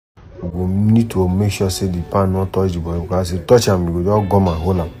we need to make sure say the pan not touch the bottom, because if touch them, we go just gum and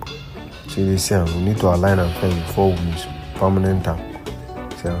hold them. So they say we need to align them first before we use permanent them.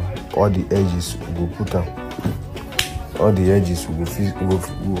 So all the edges we will put them. All the edges we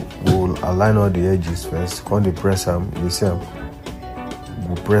will align all the edges first. When they press them, they say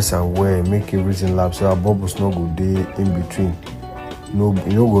we press them where make everything lap so our bubbles not go day in between. No,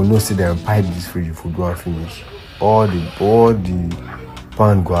 you know go no see them pipe this fridge if we do and finish. All the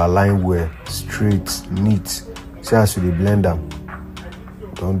pan go align where straight, neat. See as we blend them.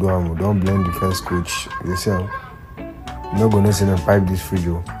 Don't do them. Don't blend the first coach. You see, you not gonna see them pipe this fridge.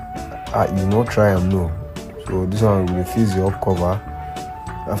 You not try them no. So this one we fix the up cover.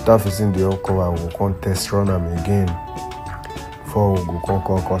 After fixing the up cover, we'll come test run them again. Before we go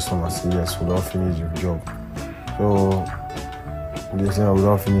call customers. Say yes, we don't finish the job. So this one we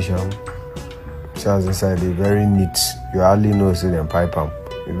don't finish them. See as inside they very neat. You hardly know see them pipe them.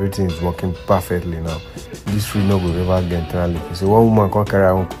 Everything is working perfectly now. This fridge no go ever get entirely. So one woman can carry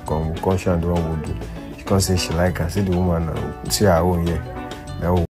her own come share and the one will do. She can't say she like her. See the woman now. See her own here. Now